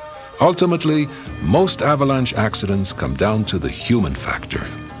 Ultimately, most avalanche accidents come down to the human factor.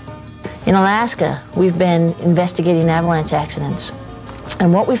 In Alaska, we've been investigating avalanche accidents.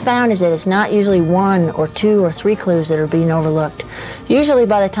 And what we found is that it's not usually 1 or 2 or 3 clues that are being overlooked. Usually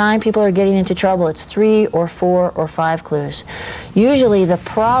by the time people are getting into trouble, it's 3 or 4 or 5 clues. Usually the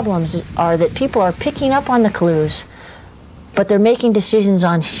problems are that people are picking up on the clues, but they're making decisions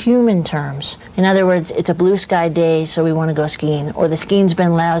on human terms. In other words, it's a blue sky day, so we want to go skiing. Or the skiing's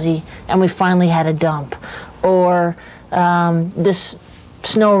been lousy, and we finally had a dump. Or this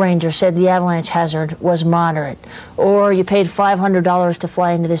snow ranger said the avalanche hazard was moderate. Or you paid $500 to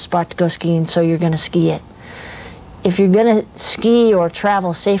fly into this spot to go skiing, so you're going to ski it. If you're going to ski or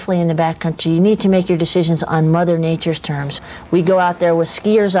travel safely in the backcountry, you need to make your decisions on Mother Nature's terms. We go out there with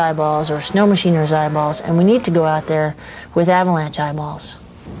skiers' eyeballs or snow machiners' eyeballs, and we need to go out there with avalanche eyeballs.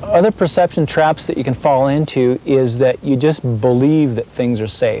 Other perception traps that you can fall into is that you just believe that things are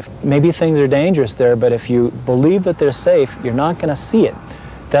safe. Maybe things are dangerous there, but if you believe that they're safe, you're not going to see it.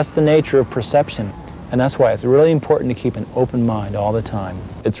 That's the nature of perception, and that's why it's really important to keep an open mind all the time.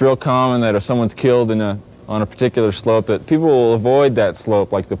 It's real common that if someone's killed on a particular slope, that people will avoid that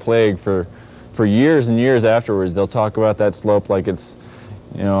slope like the plague for years and years afterwards. They'll talk about that slope like it's,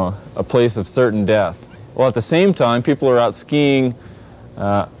 you know, a place of certain death. Well, at the same time, people are out skiing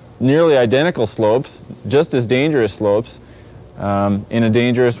nearly identical slopes, just as dangerous slopes, in a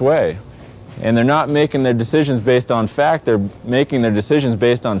dangerous way. And they're not making their decisions based on fact, they're making their decisions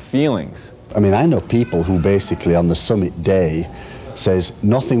based on feelings. I mean, I know people who basically on the summit day says,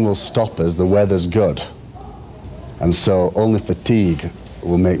 nothing will stop us, the weather's good. And so only fatigue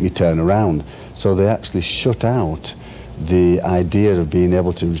will make me turn around. So they actually shut out the idea of being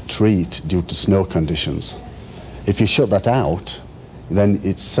able to retreat due to snow conditions. If you shut that out, then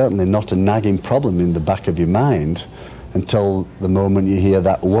it's certainly not a nagging problem in the back of your mind until the moment you hear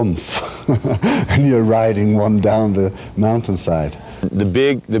that whoomph and you're riding one down the mountainside. The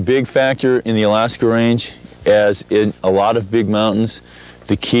big factor in the Alaska range, as in a lot of big mountains,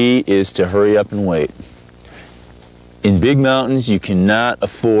 the key is to hurry up and wait. In big mountains, you cannot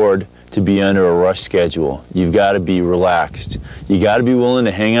afford to be under a rush schedule. You've got to be relaxed. You got to be willing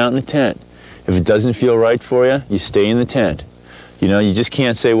to hang out in the tent. If it doesn't feel right for you, you stay in the tent. You know, you just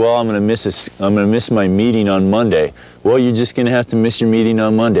can't say, well, I'm going to miss my meeting on Monday. Well, you're just going to have to miss your meeting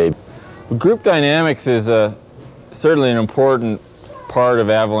on Monday. Group dynamics is certainly an important part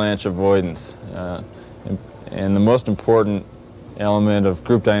of avalanche avoidance. And the most important element of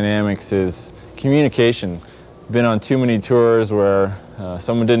group dynamics is communication. Been on too many tours where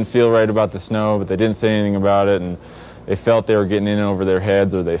someone didn't feel right about the snow, but they didn't say anything about it, and they felt they were getting in over their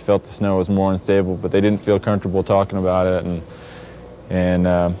heads, or they felt the snow was more unstable, but they didn't feel comfortable talking about it. And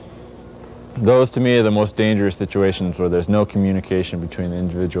those, to me, are the most dangerous situations where there's no communication between the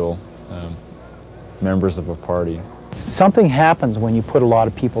individual members of a party. Something happens when you put a lot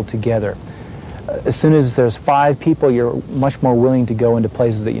of people together. As soon as there's 5 people, you're much more willing to go into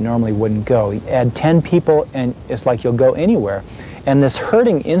places that you normally wouldn't go. You add 10 people, and it's like you'll go anywhere. And this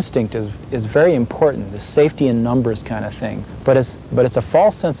herding instinct is very important, the safety in numbers kind of thing. But it's a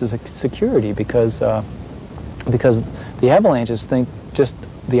false sense of security because the avalanches think just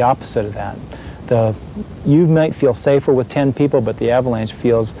the opposite of that. You might feel safer with 10 people, but the avalanche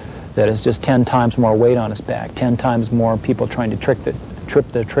feels that it's just 10 times more weight on its back, 10 times more people trying to trip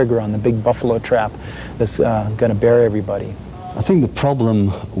the trigger on the big buffalo trap that's going to bury everybody. I think the problem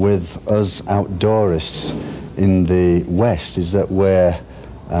with us outdoorists in the West is that we're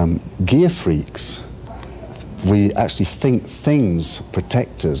gear freaks. We actually think things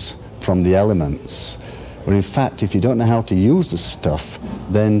protect us from the elements, when in fact if you don't know how to use the stuff,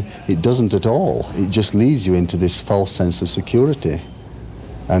 then it doesn't at all. It just leads you into this false sense of security.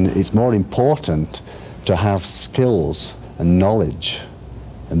 And it's more important to have skills and knowledge,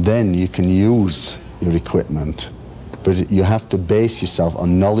 and then you can use your equipment. But you have to base yourself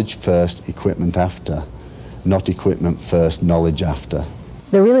on knowledge first, equipment after, not equipment first, knowledge after.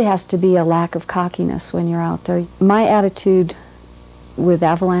 There really has to be a lack of cockiness when you're out there. My attitude with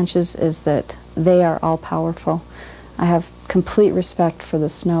avalanches is that they are all powerful. I have complete respect for the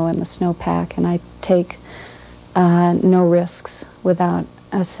snow and the snowpack, and I take no risks without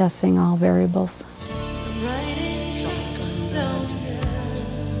assessing all variables.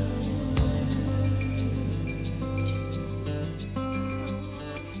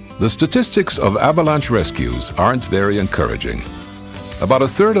 The statistics of avalanche rescues aren't very encouraging. About a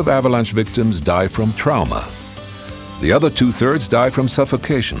third of avalanche victims die from trauma. The other two-thirds die from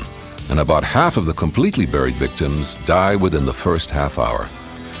suffocation, and about half of the completely buried victims die within the first half hour.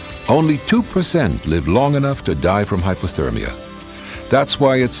 Only 2% live long enough to die from hypothermia. That's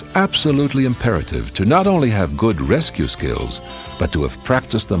why it's absolutely imperative to not only have good rescue skills, but to have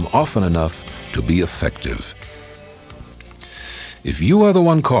practiced them often enough to be effective. If you are the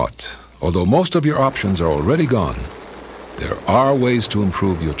one caught, although most of your options are already gone, there are ways to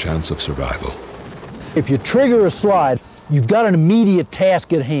improve your chance of survival. If you trigger a slide, you've got an immediate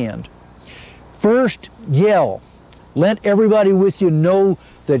task at hand. First, yell. Let everybody with you know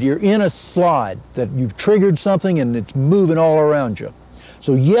that you're in a slide, that you've triggered something and it's moving all around you.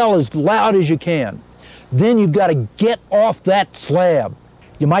 So yell as loud as you can. Then you've got to get off that slab.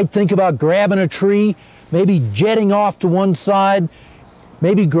 You might think about grabbing a tree, maybe jetting off to one side,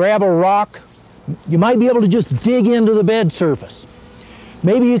 maybe grab a rock. You might be able to just dig into the bed surface.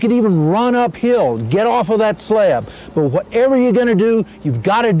 Maybe you could even run uphill, get off of that slab. But whatever you're going to do, you've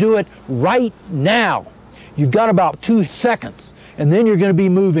got to do it right now. You've got about 2 seconds, and then you're going to be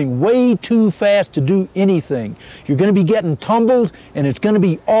moving way too fast to do anything. You're going to be getting tumbled, and it's going to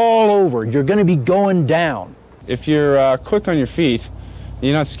be all over. You're going to be going down. If you're quick on your feet,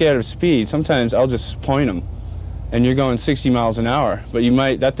 you're not scared of speed, sometimes I'll just point them, and you're going 60 miles an hour, but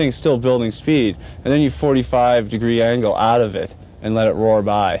that thing's still building speed, and then you 45-degree angle out of it and let it roar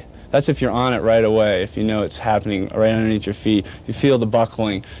by. That's if you're on it right away, if you know it's happening right underneath your feet. You feel the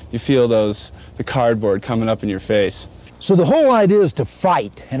buckling, you feel the cardboard coming up in your face. So the whole idea is to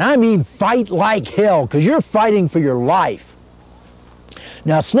fight, and I mean fight like hell, because you're fighting for your life.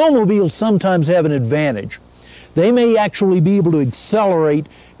 Now, snowmobiles sometimes have an advantage. They may actually be able to accelerate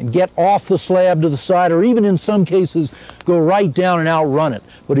and get off the slab to the side, or even in some cases go right down and outrun it.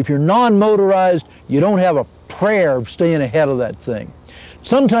 But if you're non-motorized, you don't have a prayer of staying ahead of that thing.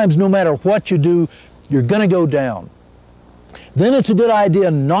 Sometimes no matter what you do, you're going to go down. Then it's a good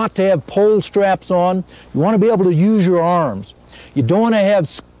idea not to have pole straps on. You want to be able to use your arms. You don't want to have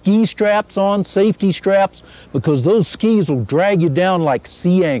ski straps on, safety straps, because those skis will drag you down like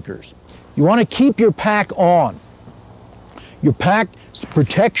sea anchors. You want to keep your pack on. Your pack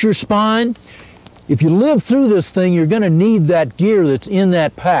protects your spine. If you live through this thing, you're going to need that gear that's in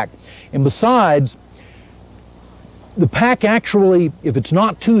that pack. And besides, the pack actually, if it's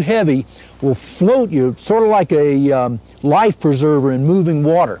not too heavy, will float you sort of like a life preserver in moving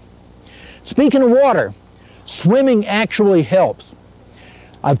water. Speaking of water, swimming actually helps.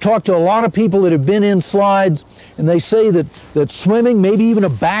 I've talked to a lot of people that have been in slides, and they say that swimming, maybe even a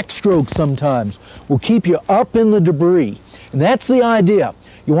backstroke sometimes, will keep you up in the debris. And that's the idea.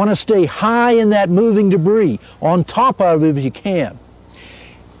 You want to stay high in that moving debris, on top of it if you can.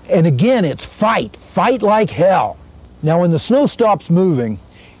 And again, it's fight. Fight like hell. Now, when the snow stops moving,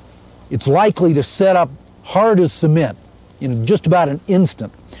 it's likely to set up hard as cement in just about an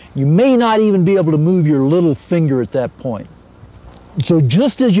instant. You may not even be able to move your little finger at that point. So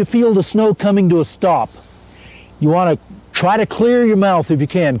just as you feel the snow coming to a stop, you want to try to clear your mouth if you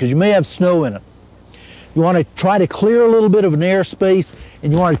can, because you may have snow in it. You want to try to clear a little bit of an airspace,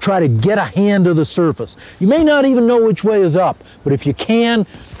 and you want to try to get a hand to the surface. You may not even know which way is up, but if you can,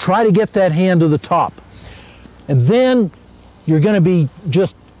 try to get that hand to the top. And then you're going to be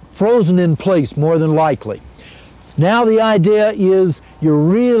just frozen in place more than likely. Now the idea is you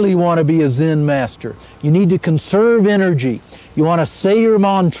really want to be a Zen master. You need to conserve energy. You want to say your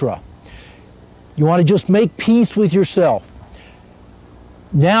mantra. You want to just make peace with yourself.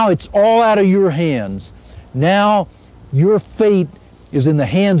 Now it's all out of your hands. Now your fate is in the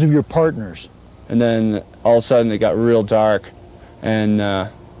hands of your partners. And then all of a sudden it got real dark, and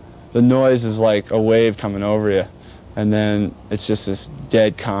the noise is like a wave coming over you, and then it's just this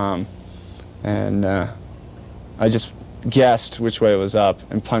dead calm. And I just guessed which way it was up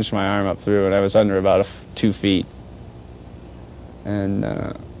and punched my arm up through, and I was under about 2 feet. And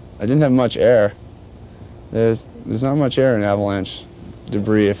I didn't have much air. There's not much air in avalanche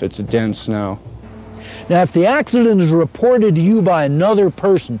debris if it's a dense snow. Now, if the accident is reported to you by another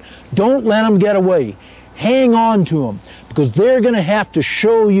person, don't let them get away. Hang on to them, because they're going to have to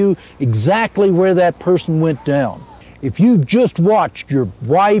show you exactly where that person went down. If you've just watched your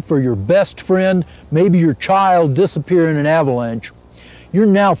wife or your best friend, maybe your child, disappear in an avalanche, you're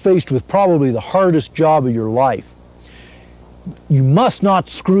now faced with probably the hardest job of your life. You must not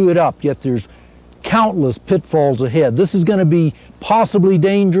screw it up, yet there's countless pitfalls ahead. This is going to be possibly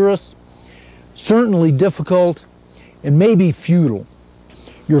dangerous, certainly difficult, and maybe futile.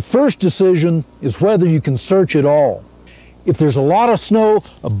 Your first decision is whether you can search at all. If there's a lot of snow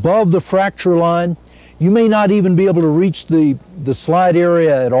above the fracture line, you may not even be able to reach the slide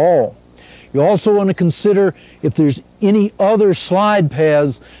area at all. You also want to consider if there's any other slide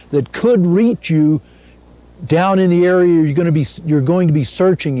paths that could reach you down in the area you're going to be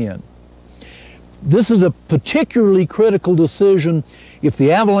searching in. This is a particularly critical decision if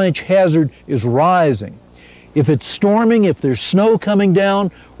the avalanche hazard is rising. If it's storming, if there's snow coming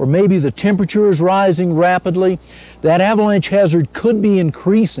down, or maybe the temperature is rising rapidly, that avalanche hazard could be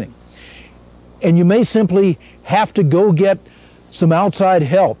increasing. And you may simply have to go get some outside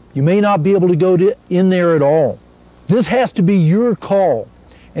help. You may not be able to go in there at all. This has to be your call,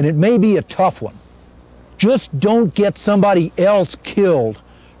 and it may be a tough one. Just don't get somebody else killed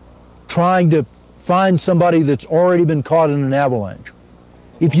trying to find somebody that's already been caught in an avalanche.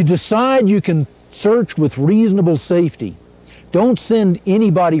 If you decide you can search with reasonable safety, don't send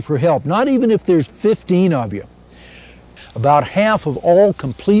anybody for help, not even if there's 15 of you. About half of all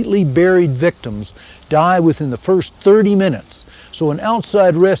completely buried victims die within the first 30 minutes, so an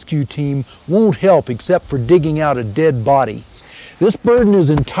outside rescue team won't help except for digging out a dead body. This burden is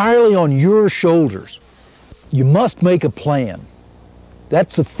entirely on your shoulders. You must make a plan.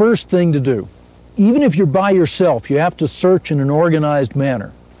 That's the first thing to do. Even if you're by yourself, you have to search in an organized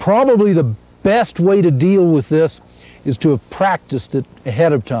manner. Probably the best way to deal with this is to have practiced it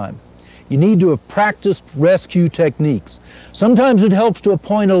ahead of time. You need to have practiced rescue techniques. Sometimes it helps to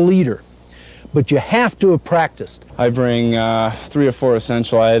appoint a leader, but you have to have practiced. I bring 3 or 4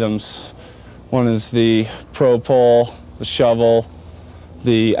 essential items. One is the pro pole, the shovel,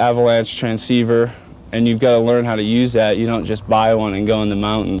 the avalanche transceiver, and you've got to learn how to use that. You don't just buy one and go in the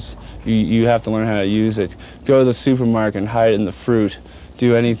mountains. You have to learn how to use it. Go to the supermarket and hide it in the fruit.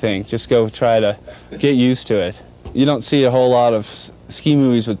 Do anything. Just go try to get used to it. You don't see a whole lot of ski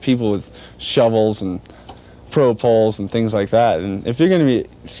movies with people with shovels and pro poles and things like that. And if you're going to be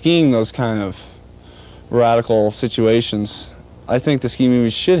skiing those kind of radical situations, I think the ski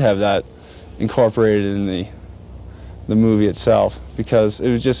movies should have that incorporated in the movie itself, because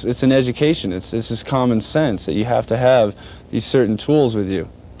it's an education. It's just common sense that you have to have these certain tools with you.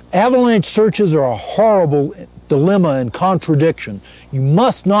 Avalanche searches are a horrible dilemma and contradiction. You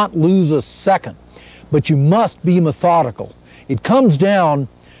must not lose a second, but you must be methodical. It comes down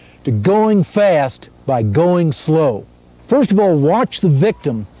to going fast by going slow. First of all, watch the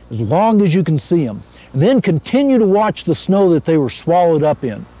victim as long as you can see them, and then continue to watch the snow that they were swallowed up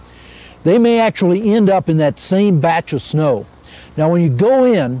in. They may actually end up in that same batch of snow. Now, when you go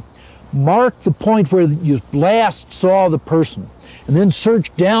in, mark the point where you last saw the person, and then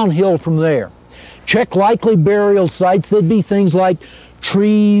search downhill from there. Check likely burial sites. There'd be things like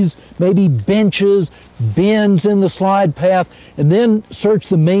trees, maybe benches, bends in the slide path, and then search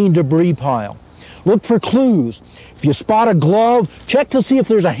the main debris pile. Look for clues. If you spot a glove, check to see if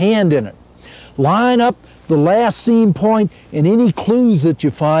there's a hand in it. Line up the last seen point and any clues that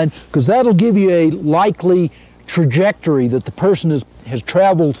you find, because that'll give you a likely trajectory that the person has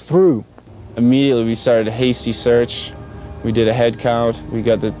traveled through. Immediately we started a hasty search. We did a head count. We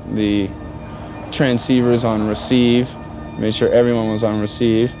got the transceivers on receive, made sure everyone was on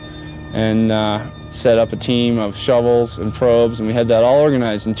receive, and set up a team of shovels and probes, and we had that all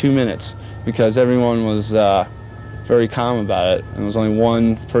organized in 2 minutes because everyone was very calm about it, and there was only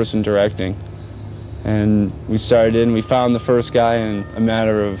one person directing. And we started in, we found the first guy in a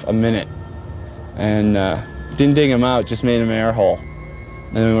matter of a minute, and didn't dig him out, just made him an air hole.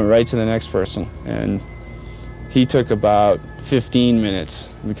 And then we went right to the next person, and he took about 15 minutes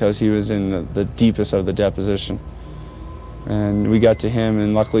because he was in the deepest of the deposition. And we got to him,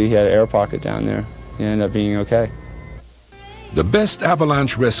 and luckily he had an air pocket down there. He ended up being okay. The best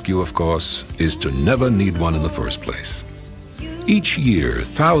avalanche rescue, of course, is to never need one in the first place. Each year,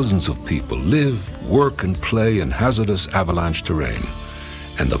 thousands of people live, work, and play in hazardous avalanche terrain,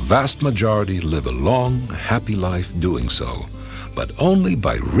 and the vast majority live a long, happy life doing so, but only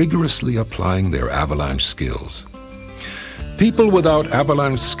by rigorously applying their avalanche skills. People without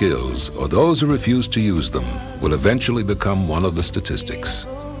avalanche skills, or those who refuse to use them, will eventually become one of the statistics.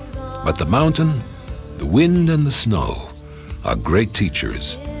 But the mountain, the wind, and the snow are great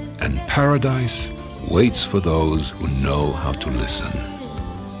teachers, and paradise waits for those who know how to listen.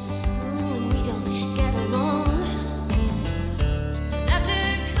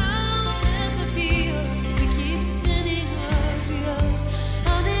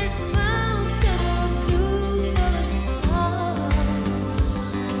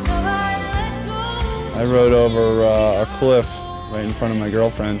 I rode over a cliff right in front of my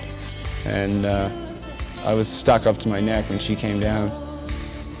girlfriend, and I was stuck up to my neck when she came down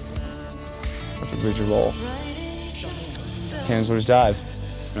with a bridge roll. Kanzler's Dive.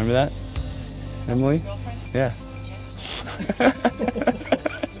 Remember that, Emily? Yeah.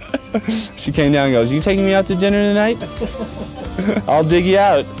 She came down and goes, "You taking me out to dinner tonight? I'll dig you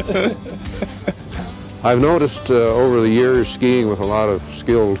out." I've noticed over the years skiing with a lot of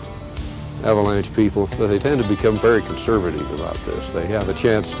skilled avalanche people that they tend to become very conservative about this. They have a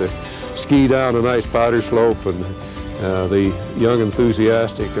chance to ski down a nice powder slope, and the young,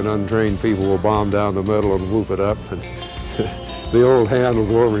 enthusiastic, and untrained people will bomb down the middle and whoop it up. And the old hand will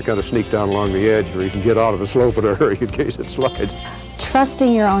go over and kind of sneak down along the edge where you can get out of the slope in a hurry in case it slides.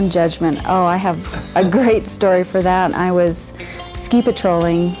 Trusting your own judgment. Oh, I have a great story for that. I was ski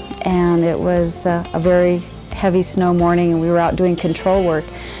patrolling, and it was a very heavy snow morning, and we were out doing control work,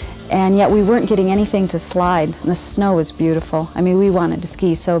 and yet we weren't getting anything to slide. And the snow was beautiful. I mean, we wanted to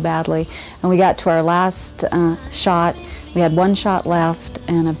ski so badly, and we got to our last shot. We had one shot left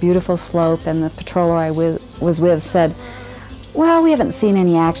and a beautiful slope, and the patroller I was with said, "Well, we haven't seen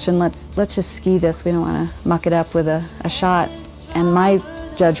any action. Let's just ski this. We don't want to muck it up with a shot." And my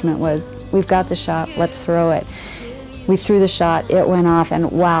judgment was, we've got the shot, let's throw it. We threw the shot, it went off, and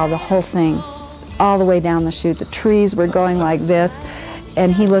wow, the whole thing, all the way down the chute, the trees were going like this,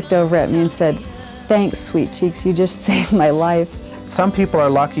 and he looked over at me and said, "Thanks, sweet cheeks, you just saved my life." Some people are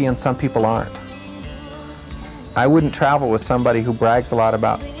lucky and some people aren't. I wouldn't travel with somebody who brags a lot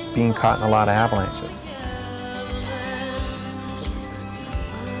about being caught in a lot of avalanches.